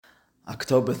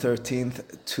October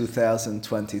 13th,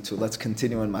 2022. Let's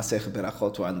continue in Masech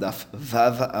Berachot. We're on Daf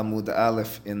Vav Amud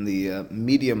Aleph in the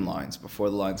medium lines, before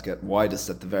the lines get widest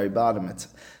at the very bottom. It's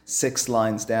 6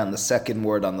 lines down, the second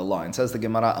word on the line. Says the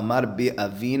Gemara, Amar bi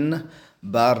Avin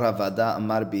bar Ravada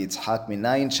Amar bi Yitzhak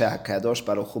minayin she'HaKadosh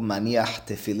Baruch Hu maniach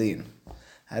tefillin.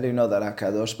 How do you know that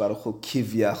HaKadosh Baruch Hu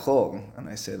kivyachol, and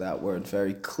I say that word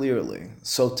very clearly,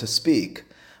 so to speak,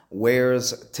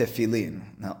 wears tefillin?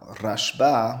 Now,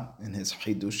 Rashba, in his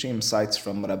Chidushim, cites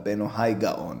from Rabbeinu Hai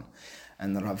Gaon.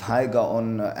 And Rav Hai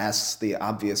Gaon asks the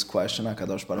obvious question,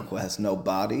 HaKadosh Baruch Hu has no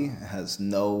body, has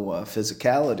no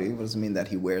physicality. What does it mean that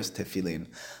he wears tefillin?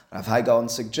 Rav Hai Gaon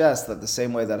suggests that the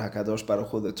same way that HaKadosh Baruch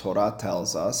Hu, the Torah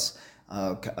tells us,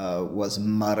 was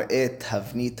mar'eh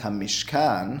tavnit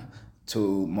hamishkan,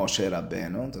 to Moshe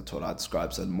Rabbeinu. The Torah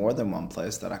describes in more than one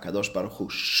place that HaKadosh Baruch Hu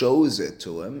shows it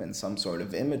to him in some sort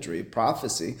of imagery,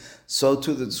 prophecy. So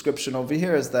too the description over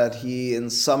here is that he, in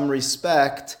some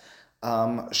respect,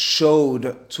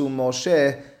 showed to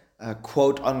Moshe,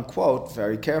 quote unquote,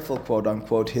 very careful, quote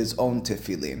unquote, his own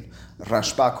tefillin.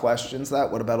 Rashba questions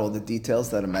that. What about all the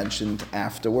details that are mentioned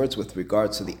afterwards with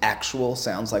regards to the actual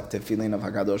sounds like tefillin of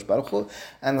HaKadosh Baruch Hu?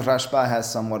 And Rashba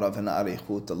has somewhat of an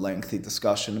arichut, a lengthy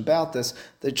discussion about this.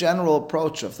 The general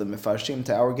approach of the Mefarshim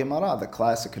to our Gemara, the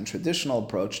classic and traditional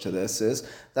approach to this, is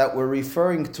that we're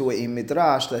referring to a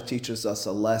midrash that teaches us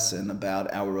a lesson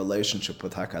about our relationship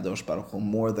with HaKadosh Baruch Hu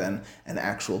more than an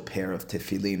actual pair of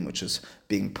tefillin, which is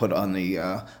being put on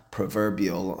the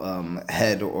proverbial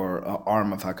head or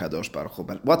arm of HaKadosh Baruch Hu.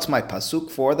 But what's my pasuk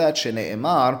for that?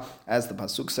 Shene'emar, as the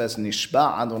pasuk says,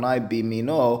 Nishba Adonai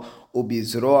bimino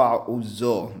ubizroa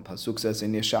uzo. The pasuk says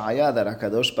in Yeshaya that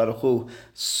HaKadosh Baruch Hu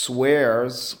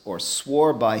swears or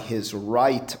swore by his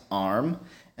right arm,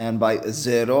 and by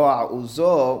zeroa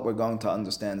uzo, we're going to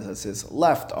understand as his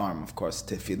left arm. Of course,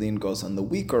 tefillin goes on the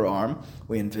weaker arm.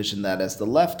 We envision that as the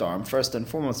left arm. First and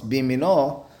foremost,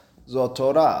 bimino Zo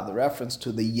Torah, the reference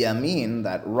to the Yamin,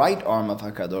 that right arm of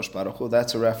HaKadosh Baruch Hu,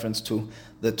 that's a reference to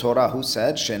the Torah, who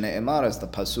said, Shene'emar, as the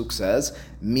Pasuk says,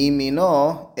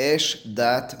 Mimino esh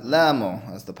dat lamo,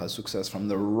 as the Pasuk says, from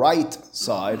the right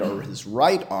side, or his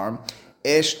right arm,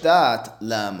 esh dat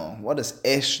lamo. What is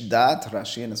esh dat?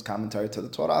 Rashi in his commentary to the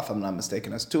Torah, if I'm not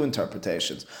mistaken, has 2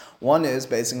 interpretations. One is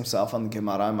basing himself on the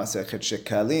Gemara Masechet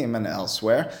Shekalim and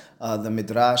elsewhere, the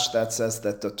Midrash that says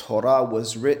that the Torah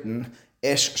was written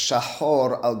Esh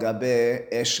shahor al gabe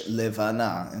esh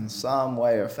levana. In some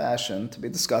way or fashion, to be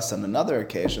discussed on another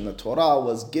occasion, the Torah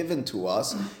was given to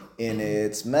us in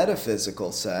its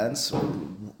metaphysical sense,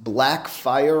 black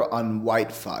fire on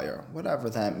white fire. Whatever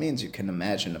that means, you can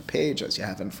imagine a page as you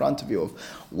have in front of you of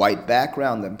white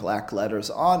background and black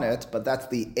letters on it, but that's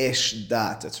the esh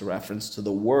dat. It's a reference to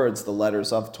the words, the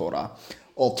letters of Torah.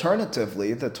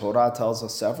 Alternatively, the Torah tells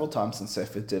us several times in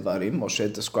Sefer Devarim,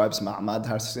 Moshe describes Ma'amad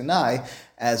Har Sinai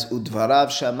as Udvarav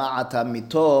Shama'ata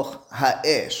Mitoch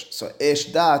Ha'esh. So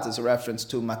Esh Dat is a reference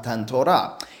to Matan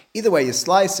Torah. Either way you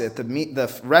slice it,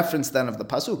 the reference then of the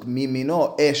Pasuk,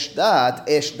 Mimino Esh Dat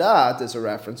is a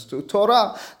reference to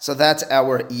Torah. So that's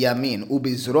our Yamin.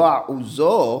 Ubizroa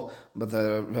Uzo. But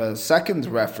the second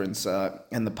reference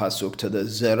in the pasuk to the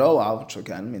zeroa, which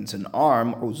again means an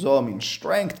arm, uzo means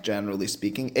strength, generally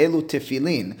speaking. Elu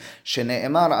tefillin,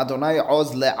 shene'emar Adonai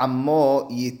oz le'ammo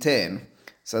yiten.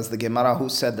 Says the Gemara, who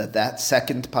said that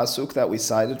second pasuk that we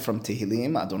cited from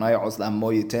Tehillim, Adonai oz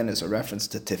le'ammo yiten, is a reference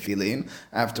to tefillin.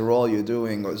 After all, you're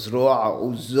doing zroa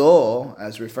uzo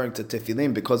as referring to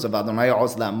tefillin because of Adonai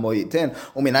oz le'ammo yiten.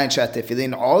 Uminayin she'at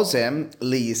tefillin ozem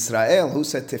li Yisrael. Who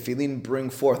said tefillin bring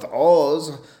forth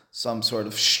oz, some sort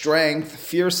of strength,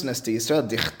 fierceness to Yisrael.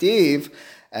 Dichtiv,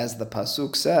 as the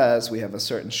pasuk says, we have a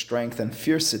certain strength and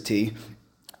fiercity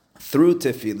through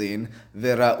tefillin,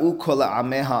 vera'u kol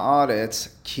ha'amei ha'aretz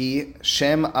ki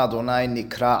shem Adonai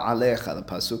nikra alecha. The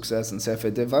pasuk says in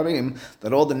Sefer Devarim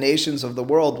that all the nations of the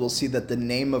world will see that the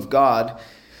name of God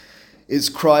is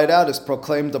cried out, is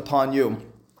proclaimed upon you.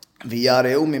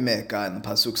 V'yareu mimeka, and the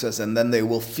pasuk says, and then they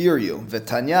will fear you.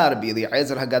 V'tanya Rabbi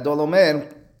Eliezer Hagadol omer,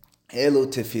 Elu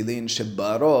tefillin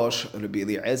shebarosh. Rabbi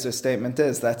Eliezer's statement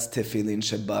is that's tefillin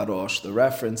shebarosh. The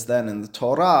reference then in the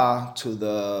Torah to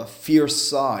the fierce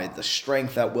side, the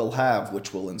strength that we'll have,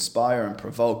 which will inspire and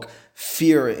provoke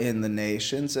fear in the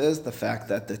nations, is the fact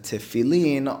that the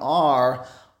tefillin are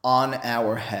on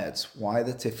our heads. Why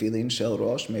the tefillin shel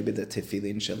rosh? Maybe the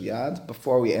tefillin shel yad?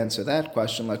 Before we answer that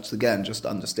question, let's again just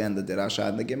understand the derasha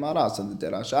and the Gemara. So the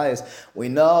derasha is, we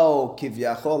know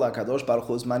kivyachol HaKadosh Baruch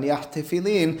Hu is maniach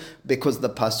tefillin because the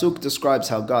pasuk describes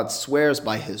how God swears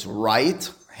by his right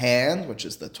hand, which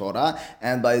is the Torah,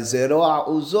 and by Zeroa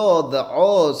Uzo, the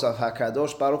Oz of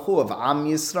HaKadosh Baruch Hu, of Am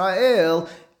Yisrael,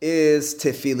 is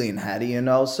tefillin. How do you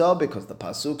know so? Because the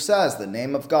pasuk says the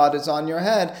name of God is on your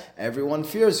head. Everyone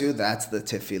fears you. That's the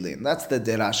tefillin. That's the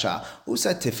derasha. Who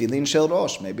said tefillin shel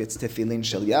rosh? Maybe it's tefillin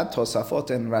shel yad. Tosafot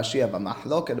and Rashi have a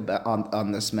mahloket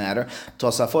on this matter.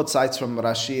 Tosafot cites from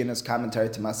Rashi in his commentary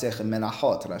to Masechet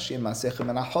Menachot. Rashi in Masechet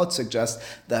Menachot suggests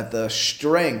that the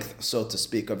strength, so to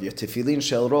speak, of your tefillin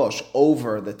shel rosh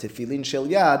over the tefillin shel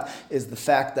yad is the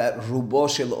fact that rubo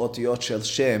shel otiyot shel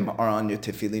shem are on your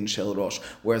tefillin shel rosh.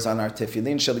 Whereas on our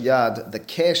tefillin shel yad, the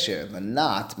kesher, the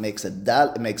knot, makes a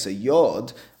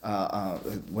yod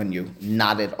when you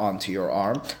knot it onto your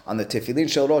arm. On the tefillin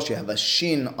shel rosh, you have a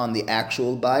shin on the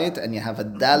actual bayit, and you have a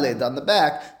dalid on the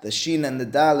back. The shin and the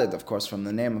dalid, of course, from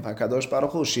the name of HaKadosh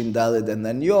Baruch Hu, shin dalid and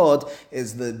then yod,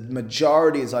 is the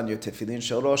majority is on your tefillin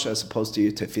shel rosh as opposed to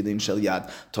your tefillin shel yad.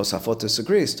 Tosafot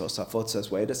disagrees. Tosafot says,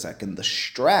 wait a second, the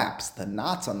straps, the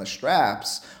knots on the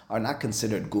straps, are not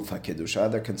considered gufa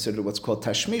kedusha. They're considered what's called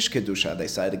tashmish kedusha. They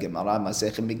cite a Gemara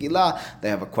Masechet Megillah. They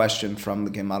have a question from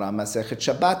the Gemara Masechet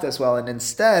Shabbat as well. And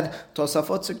instead,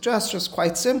 Tosafot suggests just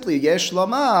quite simply, yesh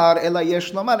lomar, ela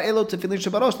yesh lomar, elo tefillin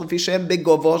shebarosh, lefi shem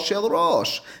begovo shel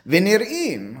rosh,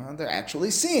 v'nir'im. They're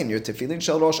actually seen. Your tefillin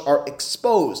shel rosh are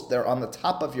exposed. They're on the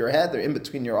top of your head. They're in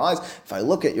between your eyes. If I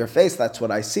look at your face, that's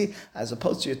what I see, as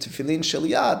opposed to your tefillin shel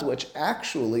yad, which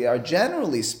actually are,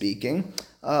 generally speaking,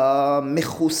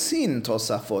 mechusin.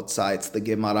 Tosafot cites the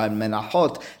Gemara in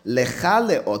Menachot, lecha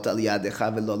leot al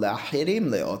yadecha velo le'achirim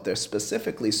leot. They're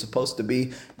specifically supposed to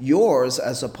be yours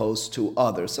as opposed to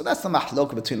others. So that's the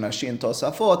mahloka between Rashi and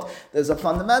Tosafot. There's a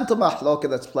fundamental mahloka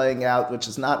that's playing out, which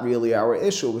is not really our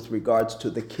issue with regards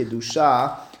to the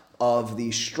kedusha of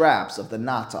the straps, of the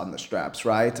knot on the straps,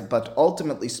 right? But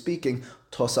ultimately speaking,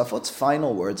 Tosafot's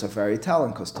final words are very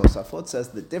telling, because Tosafot says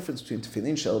the difference between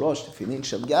tefillin shel rosh, tefillin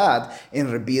shel yad,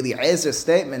 in Rabbi Eliezer's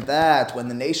statement that when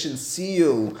the nations see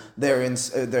you, they're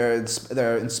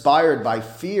inspired by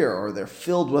fear or they're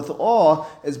filled with awe,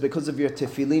 is because of your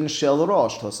tefillin shel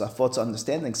rosh. Tosafot's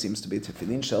understanding seems to be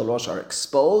tefillin shel rosh are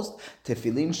exposed,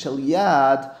 tefillin shel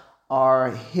yad are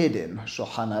hidden.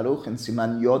 Shulchan Aruch in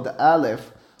Siman Yod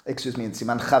Aleph, in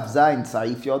Siman Chav Zayin,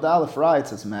 Tza'if Yod Aleph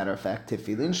writes, as a matter of fact,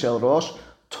 tefillin shel rosh,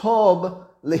 tob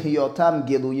lehiotam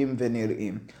giluyim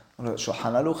v'nir'im.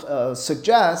 Shulchan Aruch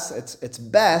suggests it's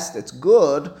best, it's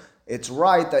good, it's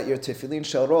right that your tefillin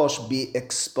shel rosh be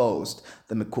exposed.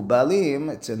 The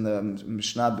Mekubalim, it's in the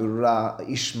Mishnah Berurah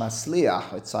Ish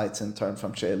Matzliach, it cites in turn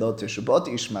from She'elot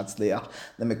Teshubot Ish Matzliach.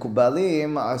 The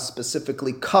Mekubalim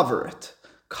specifically cover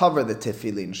the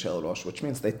tefillin shel rosh, which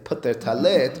means they put their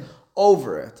talit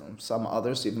over it. Some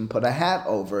others even put a hat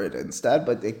over it instead,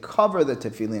 but they cover the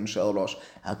tefillin shel rosh.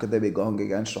 How could they be going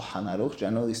against Shulchan Aruch?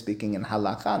 Generally speaking, in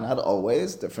halakha, not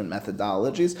always, different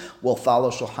methodologies will follow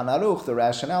Shulchan Aruch. The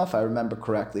rationale, if I remember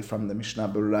correctly, from the Mishnah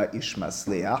Berurah Ish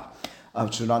Matzliach,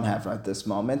 which we don't have at this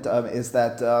moment, is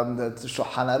that the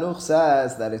Shulchan Aruch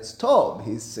says that it's tov.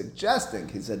 He's suggesting,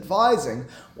 he's advising,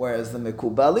 whereas the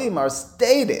Mekubalim are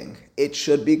stating it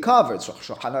should be covered. So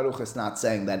Shulchan Aruch is not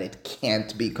saying that it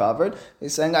can't be covered.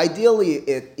 He's saying ideally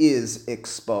it is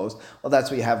exposed. Well, that's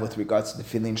what you have with regards to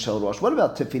tefillin shel rosh. What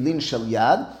about tefillin shel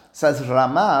yad? It says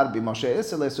Ramar b'Moshe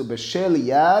Iselesu b'shel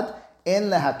yad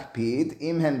en lehakpid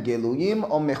im hem geluyim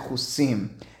o mechusim.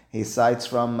 He cites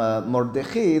from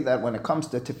Mordechai that when it comes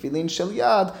to tefillin shel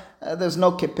yad, there's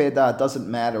no kepeda. It doesn't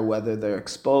matter whether they're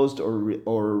exposed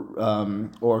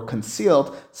or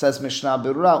concealed. Says Mishnah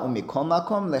Berurah umikol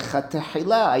makom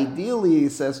lechatechila. Ideally, he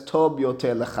says tob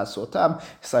yoter lechasotam.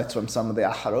 He cites from some of the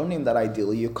Aharonim that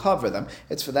ideally you cover them.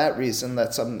 It's for that reason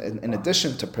that in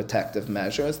addition to protective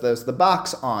measures, there's the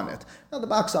box on it. Now the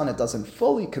box on it doesn't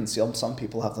fully conceal. Some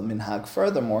people have the minhag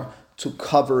furthermore to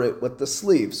cover it with the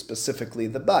sleeves, specifically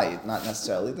the bayit, not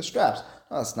necessarily the straps.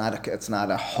 Well, it's not a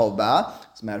choba.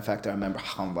 As a matter of fact, I remember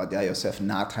Chacham Ovadia Yosef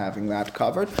not having that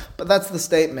covered. But that's the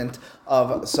statement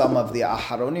of some of the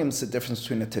Aharonim. It's the difference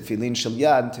between a tefillin shel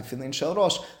yad and tefillin shel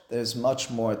rosh. There's much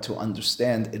more to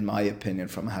understand, in my opinion,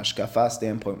 from a hashkafa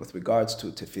standpoint with regards to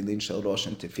tefillin shel rosh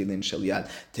and tefillin shel yad.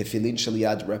 Tefillin shel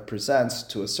yad represents,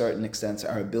 to a certain extent,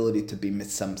 our ability to be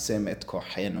mitzamtzim et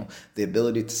kochenu, the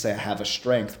ability to say, I have a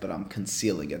strength, but I'm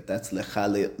concealing it. That's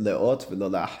lecha leot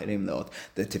v'lo la'achirim leot.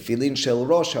 The tefillin shel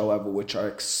rosh, however, which are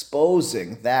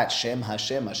exposing that Shem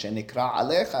Hashem, Hashem Nikra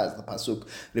Alecha, as the pasuk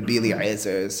Rabbi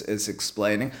Eliezer is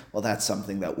explaining, well, that's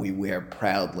something that we wear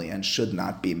proudly and should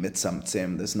not be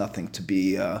mitzamtzim. There's nothing to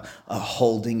be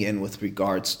holding in with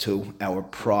regards to our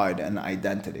pride and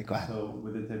identity. Go ahead. So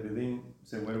with the tefillin,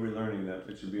 say, where are we learning that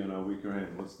it should be on our weaker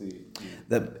hand? What's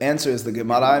the answer is the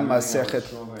Gemara in Masechet.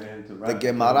 The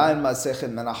Gemara in hand.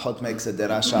 Masechet Menachot makes a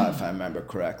derasha, if I remember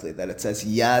correctly, that it says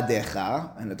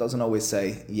Yadecha, and it doesn't always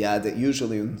say Yad.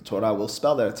 Usually in the Torah we'll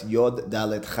spell that it's Yod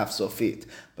Dalet Chaf Sofit.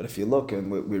 But if you look,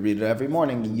 and we read it every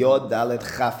morning, Yod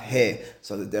Dalet Chaf He.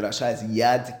 So the derasha is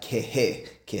Yad Kehe.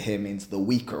 Kehe means the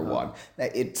weaker one. Now,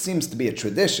 it seems to be a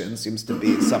tradition, seems to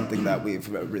be something that we've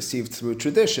received through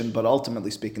tradition, but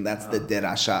ultimately speaking, that's the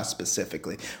derasha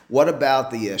specifically. What about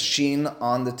the shin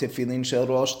on the tefillin shel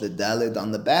rosh, the dalid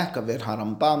on the back of it?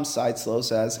 Harambam cites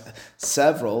those as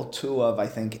several, 2 of, I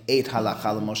think, 8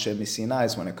 halacha l'Moshe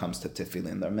Misinai when it comes to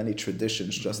tefillin. There are many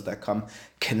traditions just that come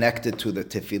connected to the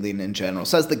tefillin in general.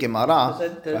 Says the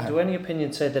Gemara. Do any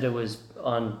opinions say that it was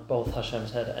on both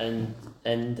Hashem's head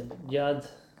and Yad?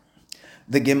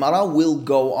 The Gemara will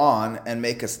go on and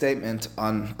make a statement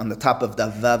on the top of the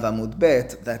Vav Amud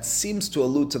Bet that seems to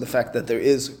allude to the fact that there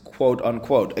is, quote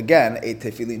unquote, again, a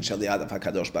tefillin shel Yad of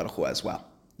HaKadosh Baruch Hu as well.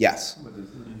 Yes.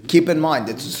 Keep in mind,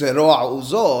 it's Zeroa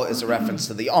Uzo is a reference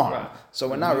to the arm. Right. So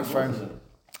we're not referring...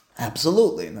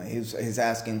 Absolutely. No, he's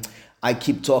asking... I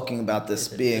keep talking about this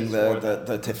being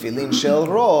the tefillin shel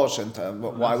rosh, and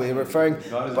why we're referring.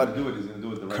 God is going to do it. He's going to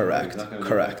do it the right way. He's not going to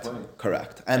do it the right way.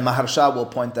 Correct. And Maharsha will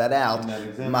point that out.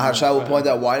 Maharsha will point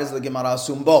out, why does the Gemara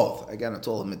assume both? Again, it's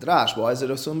all a midrash. Why does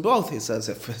it assume both? He says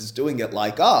if he's doing it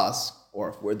like us, or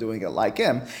if we're doing it like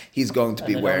him, he's going to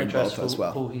be wearing both as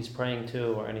well. Who he's praying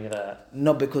to or any of that?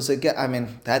 No, because again, I mean,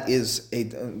 that is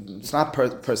it's not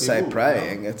per se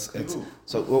praying. It's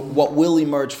so what will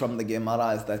emerge from the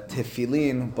Gemara is that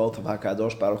tefillin, both of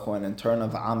Hakadosh Baruch Hu and in turn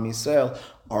of Am Yisrael,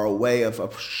 are a way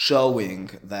of showing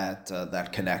that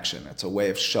connection. It's a way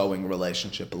of showing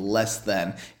relationship less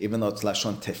than, even though it's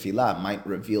Lashon Tefillah, it might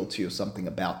reveal to you something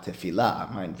about Tefillah.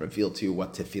 It might reveal to you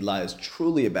what Tefillah is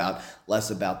truly about, less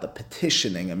about the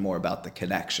petitioning and more about the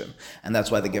connection. And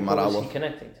that's why the Gemara will... Who is he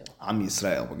connecting to? Am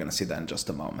Yisrael. We're going to see that in just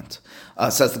a moment.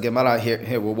 Says the Gemara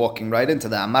here we're walking right into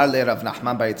the Amar le Rav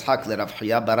Nachman bar Yitzchak le Rav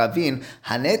Chiya bar Ravin,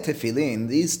 Hane tefillin,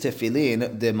 these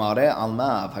tefillin, de mare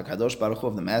alma of HaKadosh Baruch Hu,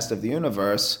 of the Master of the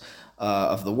universe,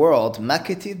 of the world,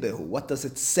 maketid behu. What does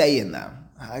it say in them?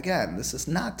 Again, this is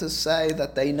not to say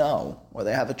that they know or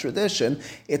they have a tradition.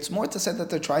 It's more to say that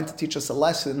they're trying to teach us a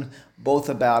lesson both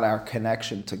about our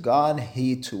connection to God,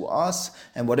 He to us,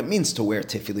 and what it means to wear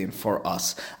tefillin for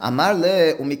us. Amar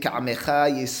le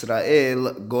umika'amecha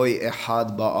Yisrael goy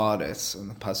ehad ba'aretz. In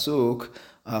the pasuk,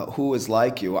 who is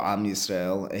like you, Am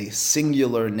Yisrael, a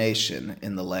singular nation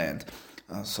in the land.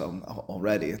 So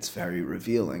already it's very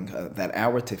revealing that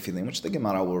our tefillin, which the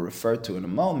Gemara will refer to in a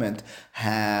moment,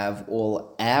 have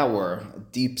all our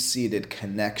deep-seated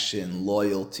connection,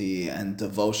 loyalty, and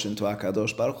devotion to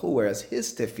HaKadosh Baruch Hu, whereas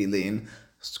his tefillin,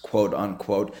 quote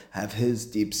unquote, have his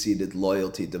deep-seated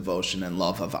loyalty, devotion, and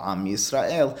love of Am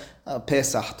Yisrael.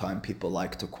 Pesach time, people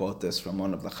like to quote this from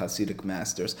one of the Hasidic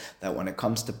masters, that when it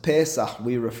comes to Pesach,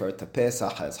 we refer to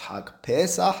Pesach as Hag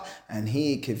Pesach, and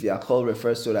he, Kivyachol,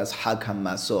 refers to it as Hag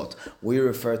HaMasot. We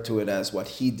refer to it as what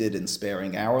he did in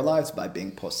sparing our lives by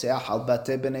being Poseach al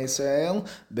Batei Bnei Israel,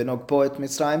 Benogpo et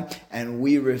Mitzrayim,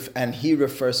 and he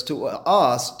refers to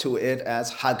us to it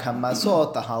as Hag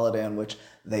HaMasot, the holiday on which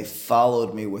they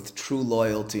followed me with true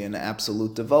loyalty and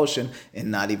absolute devotion in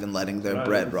not even letting their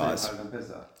bread rise.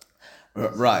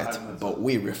 Right, but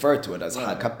we refer to it as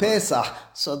Hag HaPesach,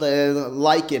 so they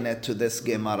liken it to this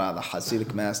Gemara. The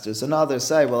Hasidic masters and others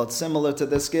say, well, it's similar to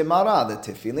this Gemara. The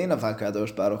tefillin of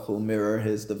HaKadosh Baruch Hu mirror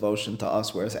his devotion to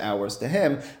us, whereas ours to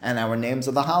him, and our names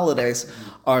of the holidays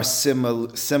are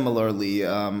similarly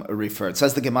referred. It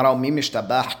says the Gemara, Mi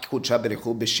mishtabach kudsha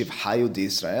b'richu b'shivhayu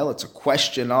d'Yisrael. It's a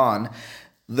question on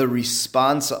the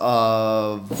response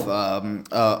of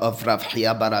Rav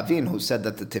Chiya bar Ravin, who said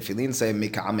that the tefillin say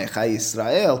Mika'amecha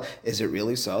Yisrael. Is it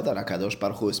really so that HaKadosh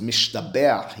Baruch Hu is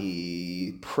mishtabech?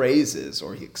 He praises,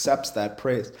 or he accepts that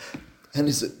praise, and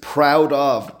is proud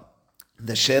of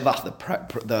the shevach,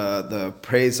 the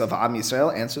praise of Am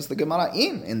Yisrael? Answers the Gemara,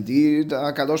 indeed,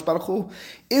 HaKadosh Baruch Hu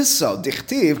is so.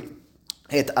 Dichtiv,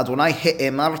 את אדוני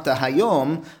האמרת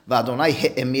היום, ואדוני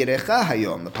האמירך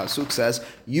היום. The pasuk says,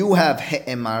 you have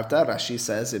האמרת, Rashi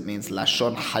says, it means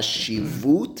לשון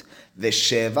חשיבות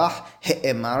ושבח.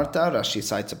 האמרת, Rashi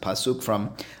cites a pasuk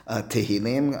from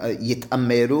Tehillim,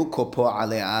 יתאמרו כפו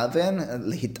עלי אבן.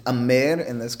 להתאמר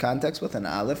in this context with an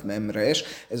aleph, mem resh,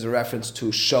 is a reference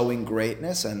to showing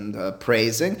greatness and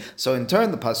praising. So in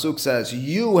turn, the pasuk says,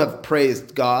 you have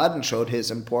praised God and showed His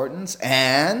importance,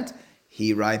 and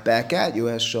He right back at you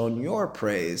has shown your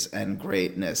praise and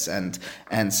greatness and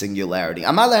singularity.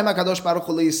 Amar lehem HaKadosh Baruch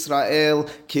Hu Yisrael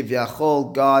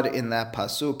kivyachol. God in that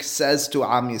pasuk says to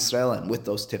Am Yisrael, and with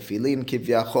those tefillin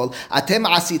kivyachol, Atem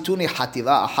asituni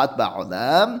hativa ahat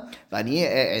ba'olam, v'ani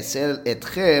e'esel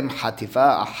etchem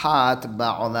hativa ahat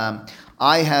ba'olam.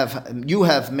 You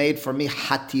have made for me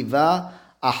hativa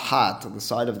ahat. The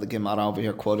side of the Gemara over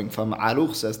here, quoting from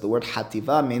Aruch, says the word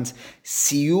hativa means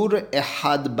siur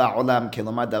ehad ba'olam,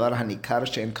 kilomar davar hanikar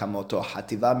she'en kamoto.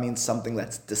 Hativa means something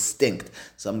that's distinct,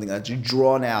 something that's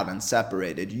drawn out and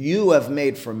separated. You have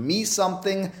made for me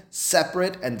something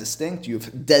separate and distinct.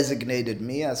 You've designated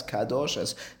me as kadosh,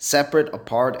 as separate,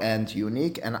 apart, and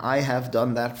unique, and I have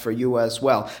done that for you as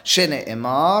well. Shene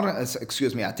emar,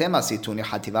 excuse me, atem asituni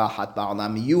hativa ahat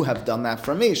ba'olam. You have done that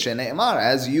for me. Shene emar,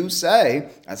 as you say,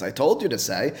 as I told you to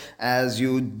say, as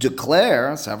you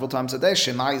declare several times a day,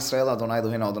 Shema Yisrael Adonai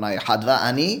Eloheinu Adonai Echad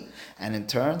V'ani, and in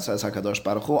turn says HaKadosh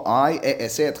Baruch Hu, I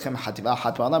e'eseh etchem hativa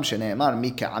ahat ba'olam shene'emar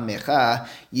mi ke'amecha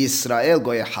Yisrael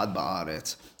goy echad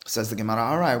ba'aretz. Says the Gemara,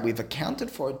 all right, we've accounted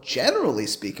for, generally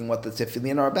speaking, what the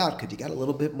tefillin are about. Could you get a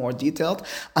little bit more detailed?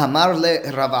 Amar le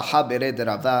ravaha bere de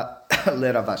rava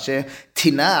le ravashe.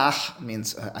 Tinach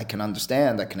means I can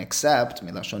understand, I can accept.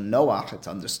 Milashon noach, it's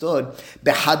understood.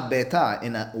 Behad beta,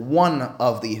 in one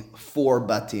of the 4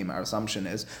 batim. Our assumption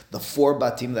is the 4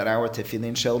 batim that our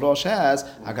tefillin shel rosh has,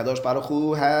 HaKadosh Baruch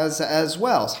Hu has as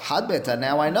well. Had beta,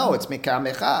 now I know, it's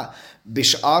mikamecha.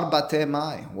 Bishar bate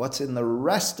mai. What's in the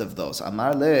rest of those?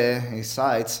 Amar le, he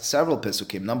cites several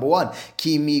pesukim. Number 1,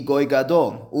 ki mi goy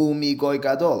gadol, u mi goy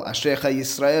gadol, ashrecha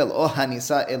Yisrael, o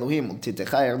hanisa Elohim,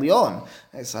 ultitecha elyon.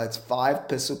 He cites 5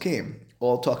 pesukim,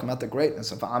 all talking about the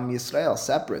greatness of Am Yisrael,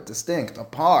 separate, distinct,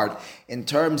 apart, in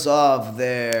terms of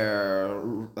their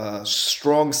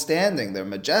strong standing, their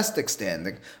majestic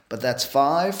standing. But that's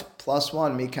 5 plus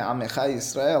 1, Mika Amecha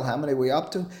Yisrael. How many are we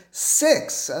up to?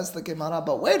 6, says the Gemara.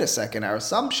 But wait a second, our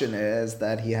assumption is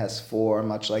that he has 4,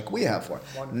 much like we have 4.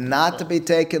 Not to be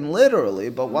taken literally,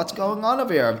 but what's going on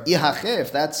over here?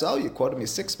 If that's so, you quoted me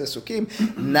 6 pesukim.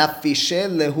 Nafishe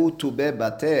lehu tube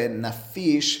bate.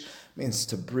 Nafish means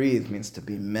to breathe, means to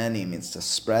be many, means to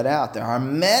spread out. There are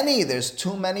many, there's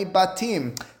too many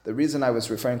batim. The reason I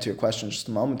was referring to your question just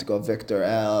a moment ago, Victor,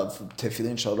 of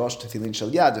tefillin shel rosh, tefillin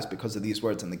shel yad, is because of these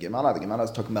words in the Gemara. The Gemara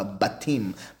is talking about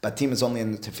batim. Batim is only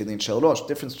in the tefillin shel rosh.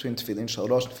 Difference between tefillin shel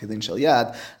rosh, tefillin shel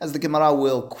yad, as the Gemara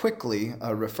will quickly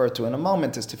refer to in a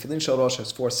moment, is tefillin shel rosh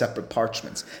has 4 separate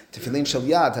parchments. Tefillin shel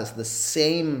yad has the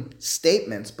same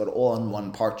statements, but all on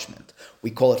one parchment. We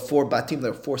call it 4 batim.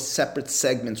 There are 4 separate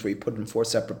segments where you put in 4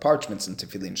 separate parchments in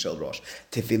tefillin shel rosh.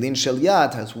 Tefillin shel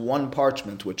yad has 1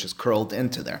 parchment which is curled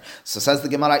into there. So says the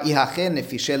Gemara,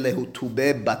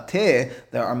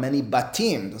 there are many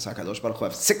batim. Does HaKadosh Baruch Hu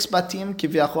have 6 batim,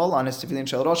 kivyachol, on his tefillin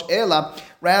shel rosh? Ela,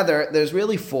 rather, there's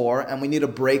really 4, and we need to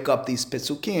break up these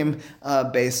pesukim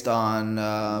based on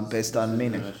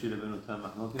meaning.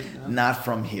 Not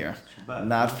from here.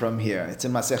 Not from here. It's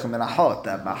in Masechet Menachot,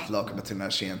 that mahlok between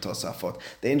Rashi and Tosafot.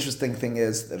 The interesting thing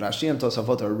is that Rashi and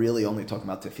Tosafot are really only talking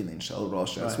about tefillin shel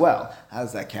rosh as well. How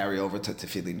does that carry over to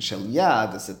tefillin shel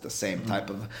yad? Is it the same type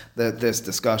of this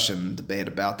discussion, debate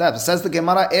about that? It says the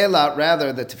Gemara, Ela,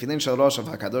 rather, the tefillin shel rosh of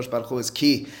HaKadosh Baruch Hu is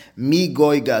ki mi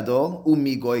goy gadol u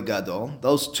mi goy gadol.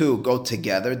 Those 2 go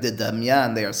together. The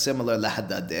damyan, they are similar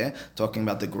lahadadeh, talking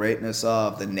about the greatness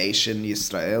of the nation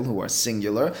Yisrael, who are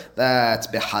singular. That's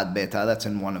behad beta. That's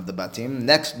in one of the batim.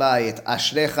 Next by it,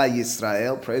 Ashrecha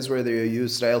Yisrael, praiseworthy are you,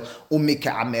 Israel,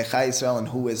 Umika Amecha Yisrael, and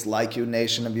who is like you,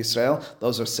 nation of Yisrael.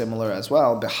 Those are similar as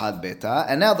well, Behad Beta.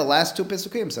 And now the last 2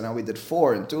 pesukim. So now we did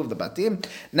 4 in 2 of the batim.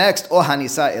 Next, O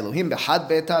Hanisa Elohim, Behad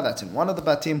Beta, that's in one of the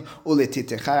batim.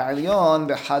 Uletitecha Elyon,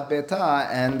 Behad Beta,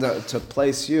 and to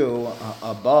place you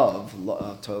above,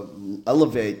 to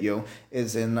elevate you,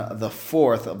 is in the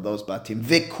 4th of those batim.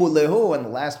 Vekulehu, and the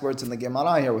last words in the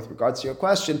Gemara here with regards to your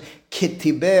question,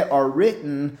 Kitibeh are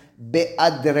written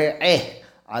be'adre'eh.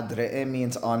 Adre'eh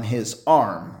means on his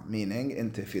arm, meaning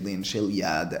in tefillin shel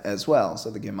yad as well. So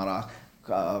the Gemara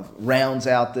rounds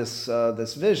out this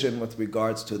vision with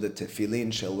regards to the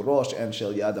tefillin shel rosh and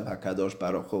shel yad of HaKadosh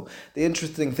Baruch Hu. The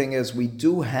interesting thing is we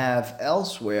do have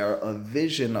elsewhere a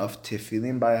vision of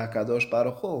tefillin by HaKadosh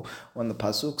Baruch Hu. When the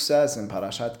pasuk says in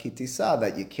Parashat Ki Tisa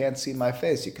that you can't see my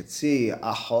face, you could see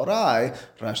Achorai,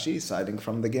 Rashi citing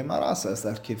from the Gemara says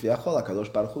that Kivyachol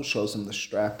HaKadosh Baruch Hu shows him the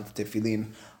strap of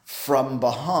tefillin from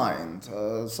behind.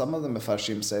 Some of the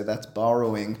Mefarshim say that's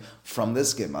borrowing from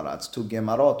this Gemara. It's two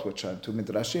Gemarot, two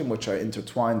Midrashim, which are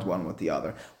intertwined one with the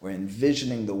other. We're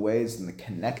envisioning the ways and the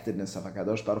connectedness of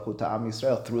HaKadosh Baruch Hu to Am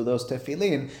Yisrael through those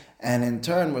tefillin. And in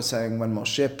turn, we're saying when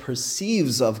Moshe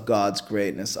perceives of God's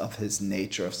greatness, of his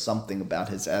nature, of something about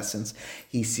his essence,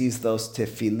 he sees those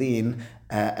tefillin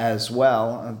as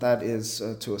well. And that is,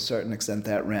 to a certain extent,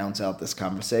 that rounds out this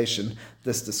conversation,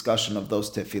 this discussion of those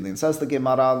tefillin. Says the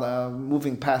Gemara,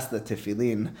 moving past the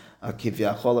tefillin,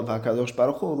 Kivyachol of HaKadosh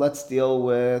Baruch Hu, let's deal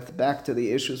with, back to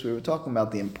the issues we were talking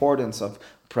about, the importance of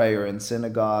prayer in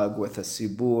synagogue, with a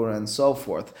sibur, and so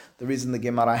forth. The reason the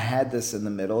Gemara had this in the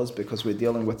middle is because we're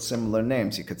dealing with similar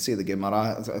names. You could see the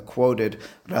Gemara quoted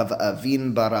Rav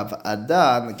Avin bar Rav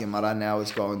Ada, and the Gemara now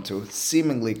is going to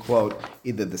seemingly quote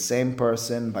either the same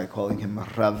person by calling him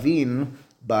Ravin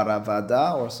bar Rav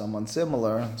Ada, or someone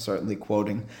similar, certainly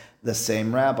quoting the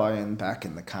same rabbi, and back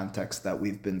in the context that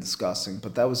we've been discussing.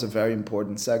 But that was a very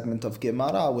important segment of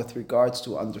Gemara with regards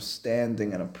to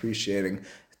understanding and appreciating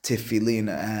tefillin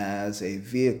as a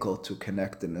vehicle to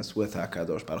connectedness with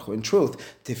HaKadosh Baruch Hu. In truth,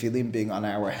 tefillin being on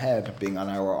our head, being on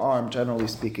our arm, generally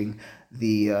speaking,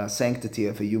 the sanctity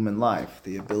of a human life,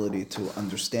 the ability to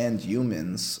understand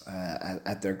humans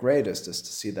at their greatest is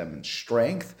to see them in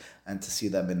strength and to see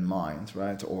them in mind,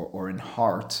 right? Or in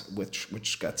heart,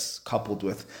 which gets coupled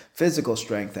with physical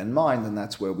strength and mind, and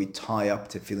that's where we tie up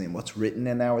tefillin, what's written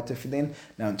in our tefillin.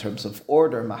 Now, in terms of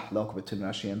order, mahlok between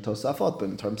Rashi and Tosafot, but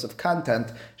in terms of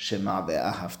content, Shema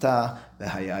ve'ahavta,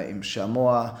 ve'haya im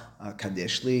shamoa,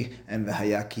 kadesh li, and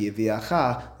ve'haya ki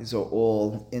yeviacha. These are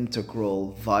all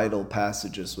integral, vital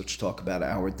passages which talk about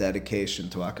our dedication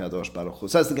to HaKadosh Baruch Hu.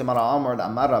 Says the Gemara, Amar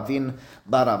Ravin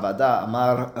bar Rav Ada,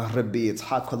 Amar Rabbi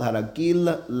Yitzchak, kol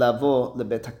haragil lavo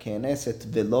lebet haKnesset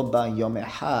velo ba yom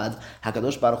echad,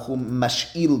 HaKadosh Baruch Hu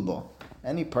mash'il bo.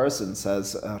 Any person,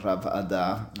 says Rav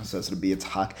Ada, says Rabbi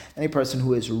Yitzchak, any person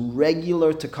who is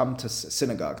regular to come to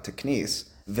synagogue, to knis,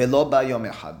 velo ba yom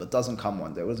echad, but doesn't come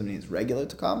one day. What does it mean? It's regular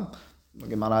to come? The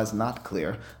Gemara is not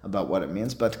clear about what it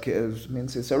means, but it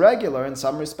means it's irregular in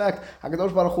some respect.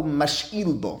 HaKadosh Baruch Hu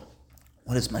mash'il bo.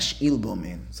 What does mash'il bo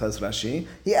mean? Says Rashi.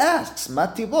 He asks,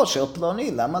 Mativo shel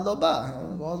ploni, lama lo ba?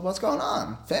 What's going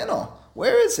on? Feno,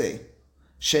 where is he?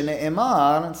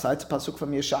 Shene'emar, cites a pasuk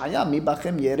from Yeshaya, Mi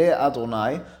bachem yere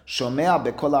Adonai, shomea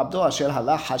bekol abdo asher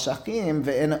halach hashachim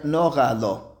ve'en noga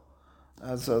lo.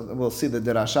 So we'll see the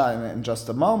Dirasha in just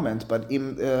a moment, but the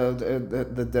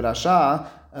Dirasha,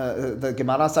 the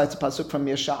Gemara cites a pasuk from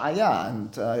Yeshaya,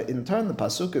 and in turn the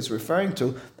pasuk is referring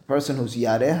to the person who's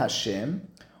Yareh Hashem,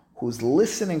 who's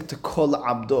listening to Kol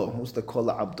Abdo. Who's the Kol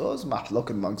Abdo? Is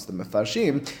mahlok amongst the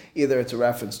Mefarshim. Either it's a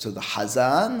reference to the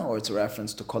Hazan, or it's a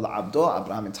reference to Kol Abdo,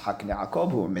 Abraham, Yitzchak, and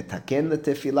Yaakov, who are mitaken the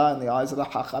tefillah in the eyes of the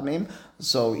Chachamim.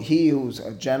 So he who's,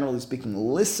 generally speaking,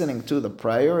 listening to the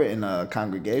prayer in a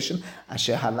congregation,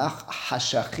 Asher halach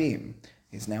hashachim,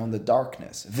 he's now in the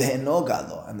darkness, ve'eno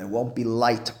galo, and there won't be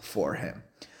light for him.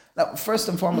 Now, first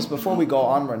and foremost, before we go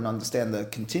onward and understand the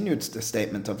continued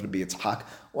statement of Rabbi Yitzchak,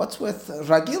 what's with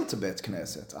Ragil to Bet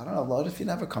Knesset? I don't know, Lord, if you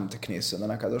never come to Knesset,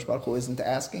 then HaKadosh Baruch Hu isn't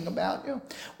asking about you.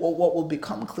 Well, what will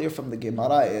become clear from the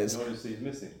Gemara is... Notice he's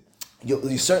missing.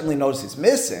 You certainly notice he's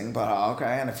missing, but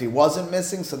okay, and if he wasn't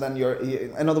missing, so then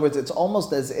in other words, it's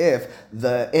almost as if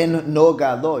the in no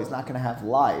galo, he's not going to have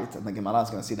light, and the Gemara is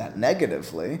going to see that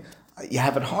negatively. You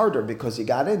have it harder because you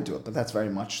got into it, but that's very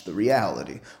much the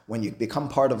reality. When you become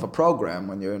part of a program,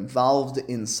 when you're involved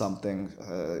in something,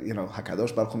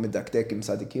 Hakadosh Baruch Hu midaktek im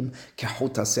tzadikim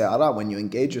kehut hase'ara, when you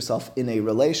engage yourself in a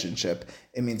relationship,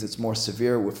 it means it's more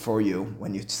severe for you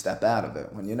when you step out of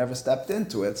it. When you never stepped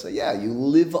into it, so yeah, you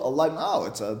live a life,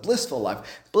 it's a blissful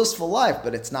life. Blissful life,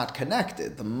 but it's not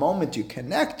connected. The moment you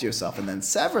connect yourself and then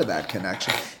sever that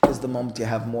connection is the moment you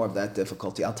have more of that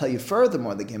difficulty. I'll tell you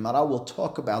furthermore, the Gemara will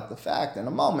talk about the fact, in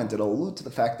a moment, it'll allude to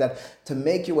the fact that to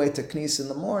make your way to Knis in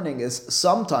the morning is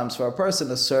sometimes for a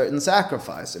person a certain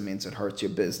sacrifice. It means it hurts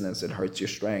your business, it hurts your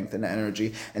strength and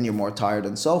energy, and you're more tired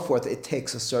and so forth. It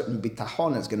takes a certain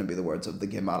bitachon, is going to be the words of the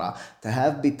Gemara. To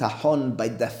have bitachon by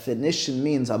definition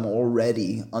means I'm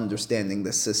already understanding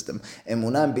the system.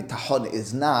 Emunah and bitachon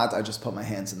is not, I just put my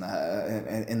hands in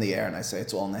the air and I say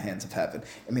it's all in the hands of heaven.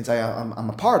 It means I'm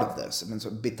a part of this. It means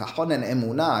bitachon and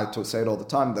emunah, to say it all the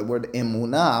time, the word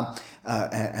emunah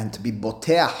and to be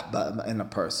boteach in a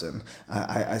person.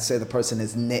 I say the person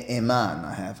is ne'eman.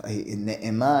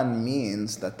 Ne'eman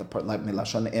means that like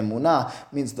milashon emunah,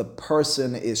 means the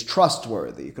person is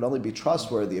trustworthy. You can only be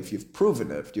trustworthy if you've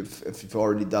proven it, if you've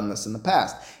already done this in the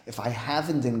past. If I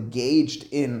haven't engaged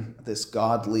in this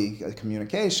godly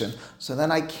communication, so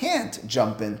then I can't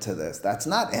jump into this. That's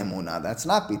not emunah, that's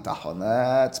not bitachon,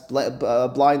 that's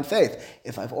blind faith.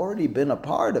 If I've already been a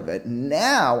part of it,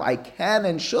 now I can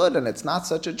and should, and it's not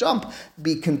such a jump,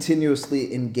 be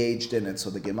continuously engaged in it. So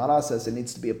the Gemara says it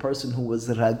needs to be a person who was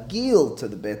ragil to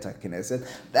the Beit HaKnesset.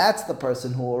 That's the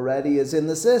person who already is in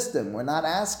the system. We're not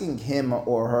asking him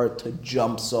or her to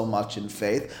jump so much in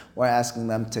faith. We're asking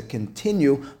them to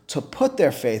continue to put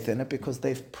their faith in it because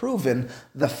they've proven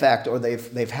the fact, or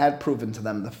they've had proven to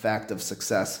them the fact of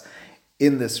success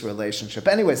in this relationship.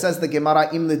 Anyway, says the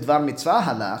Gemara, im lidvar mitzvah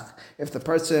halach, if the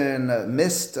person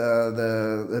missed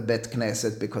the Bet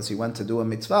Knesset because he went to do a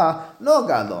mitzvah, no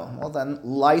galo, well then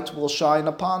light will shine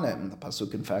upon him. The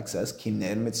pasuk in fact says, ki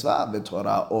ner mitzvah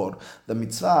v'torah or. The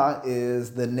mitzvah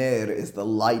is the ner, is the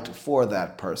light for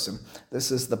that person.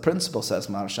 This is the principle, says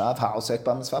Maharshav, ha'osek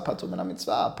ba'mitzvah patur min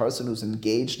ha'mitzvah. A person who's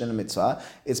engaged in a mitzvah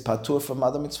is patur from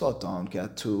other mitzvot. Don't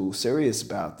get too serious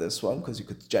about this one, because you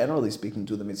could, generally speaking,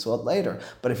 do the mitzvot later.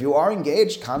 But if you are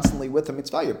engaged constantly with a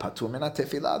mitzvah, you're patur min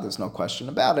ha'tefillah. There's no question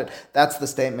about it. That's the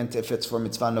statement if it's for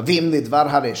mitzvah. Novim lidvar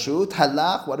hareshut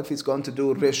halach. What if he's going to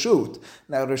do reshut?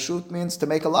 Now reshut means to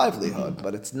make a livelihood,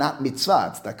 but it's not mitzvah.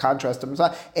 It's the contrast of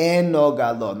mitzvah. En no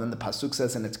galon. Then the pasuk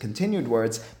says in its continued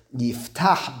words,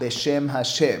 Yiftach b'shem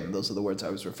Hashem. Those are the words I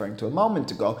was referring to a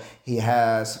moment ago. He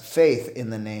has faith in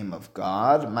the name of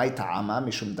God. Mai ta'ama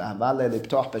mishum dahava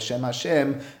le'liptoch b'shem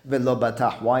Hashem ve'lo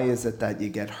batach. Why is it that you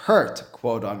get hurt,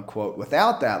 quote unquote,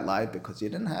 without that light? Because you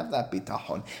didn't have that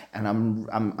bitachon. And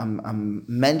I'm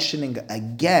mentioning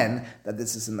again that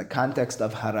this is in the context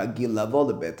of haragil lavo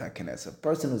lebeit haKnesset. A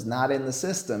person who's not in the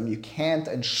system, you can't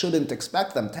and shouldn't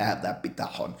expect them to have that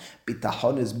bitachon.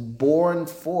 Bitachon is born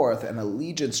forth, and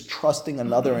allegiance, trusting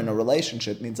another in a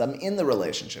relationship, means I'm in the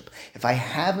relationship. If I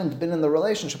haven't been in the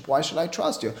relationship, why should I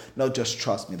trust you? No, just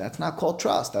trust me. That's not called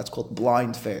trust. That's called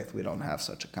blind faith. We don't have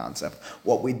such a concept.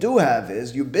 What we do have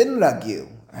is you've been ragil,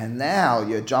 and now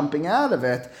you're jumping out of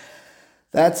it.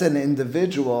 That's an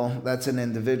individual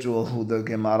who the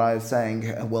Gemara is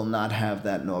saying will not have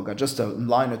that noga. Just a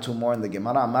line or two more in the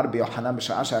Gemara. Amar b'Yochanan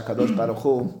b'sha'ah she'HaKadosh Baruch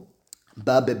Hu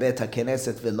בא בבית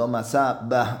הכנסת ולא מצא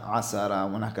בה עשרה.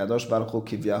 When HaKadosh Baruch Hu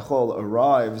כביכול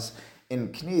arrives in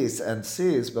Knis and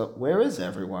sees, but where is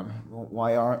everyone?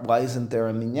 Why isn't there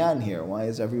a minyan here? Why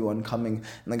is everyone coming?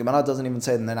 And the Gemara doesn't even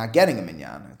say they're not getting a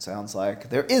minyan. It sounds like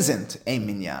there isn't a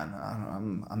minyan.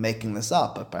 I'm making this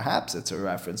up, but perhaps it's a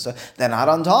reference to they're not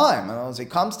on time. And as he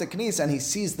comes to Knis and he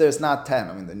sees there's not 10.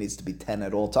 I mean, there needs to be 10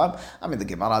 at all time. I mean, the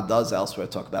Gemara does elsewhere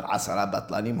talk about Asara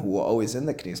Batlanim who were always in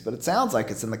the Knis, but it sounds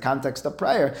like it's in the context of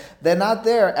prayer. They're not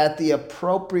there at the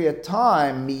appropriate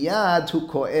time. Miyad hu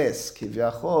ko'es,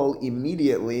 kivyachol,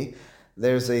 immediately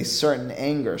there's a certain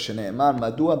anger. Shne'eman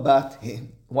madua bati.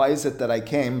 Why is it that I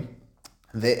came?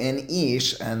 Ve'en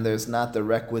ish, and there's not the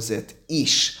requisite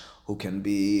ish who can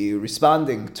be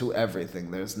responding to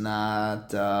everything. There's not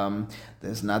dvarim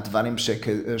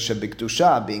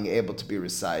shebikdusha being able to be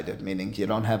recited, meaning you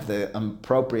don't have the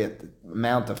appropriate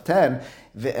amount of 10.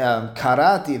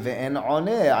 Karati ve'en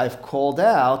oneh, I've called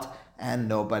out, and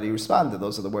nobody responded.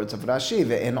 Those are the words of Rashi.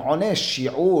 In onesh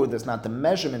shi'ur, there's not the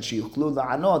measurement. Shi'uchlu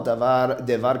la'anot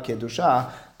devar kedusha.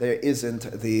 There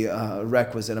isn't the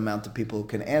requisite amount of people who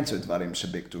can answer dvarim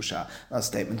shebikdusha. A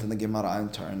statement in the Gemara in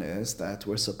turn is that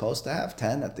we're supposed to have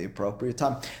 10 at the appropriate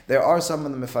time. There are some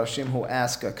of the Mefarshim who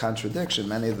ask a contradiction.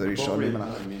 Many of the Rishonim.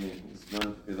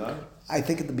 I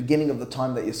think at the beginning of the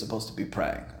time that you're supposed to be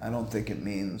praying. I don't think it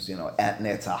means, at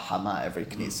Netzah Hama every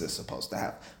Knesset is supposed to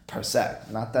have, per se.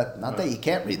 Not that you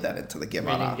can't read that into the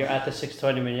Gemara. Meaning you're at the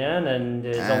 6:20 minyan and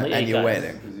there's only 8 and you're guys.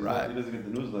 waiting, right? He doesn't get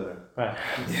the newsletter. Right.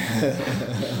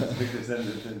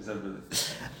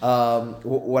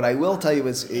 What I will tell you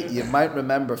is, you might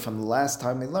remember from the last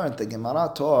time we learned, the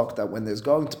Gemara talked that when there's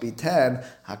going to be 10,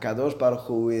 HaKadosh Baruch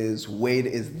Hu is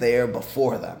there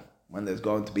before them, when there's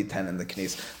going to be 10 in the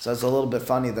Knis. So it's a little bit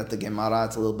funny that the Gemara,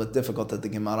 it's a little bit difficult that the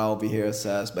Gemara over here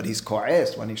says, but he's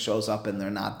ko'es when he shows up and they're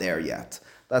not there yet.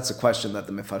 That's a question that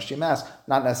the Mefarshim ask.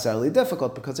 Not necessarily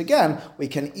difficult, because again, we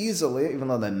can easily, even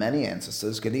though there are many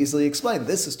ancestors, can easily explain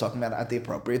this is talking about at the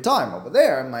appropriate time. Over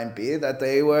there, it might be that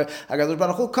HaKadosh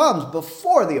Baruch Hu comes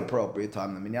before the appropriate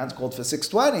time. The minyan's called for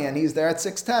 6:20, and he's there at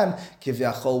 6:10,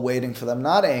 Kivyachol waiting for them,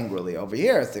 not angrily. Over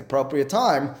here, it's the appropriate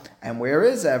time. And where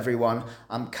is everyone?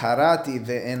 Karati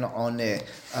ve'in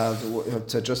oneh.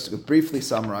 To just briefly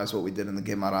summarize what we did in the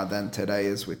Gemara then today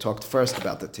is we talked first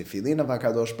about the Tefillin of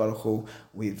HaKadosh Baruch Hu.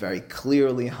 We very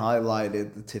clearly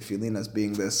highlighted the Tefillin as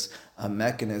being this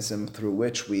mechanism through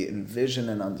which we envision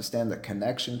and understand the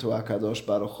connection to HaKadosh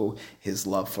Baruch Hu, His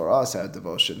love for us, our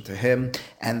devotion to Him.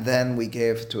 And then we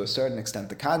gave, to a certain extent,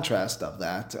 the contrast of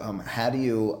that. How do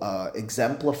you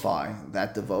exemplify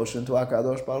that devotion to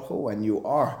HaKadosh Baruch Hu when you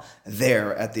are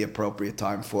there at the appropriate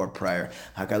time for prayer?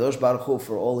 HaKadosh Baruch Hu,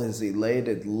 for all His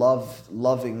elated,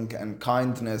 loving and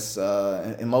kindness,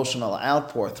 emotional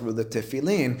outpour through the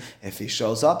Tefillin, if He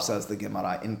shows up, says the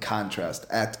Gemara, in contrast,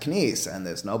 at Knis, and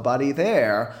there's nobody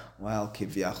there, well,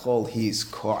 kivyachol, he's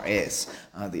ko'es.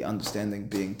 The understanding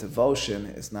being devotion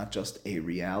is not just a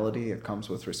reality, it comes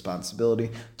with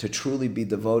responsibility to truly be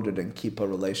devoted and keep a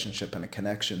relationship and a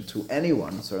connection to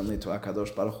anyone, certainly to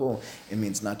HaKadosh Baruch Hu. It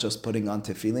means not just putting on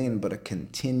tefillin, but a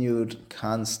continued,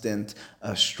 constant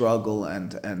struggle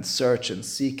and search and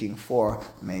seeking for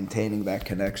maintaining that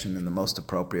connection in the most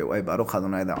appropriate way. Baruch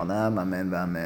Adonai Le'olam, amen v'amen.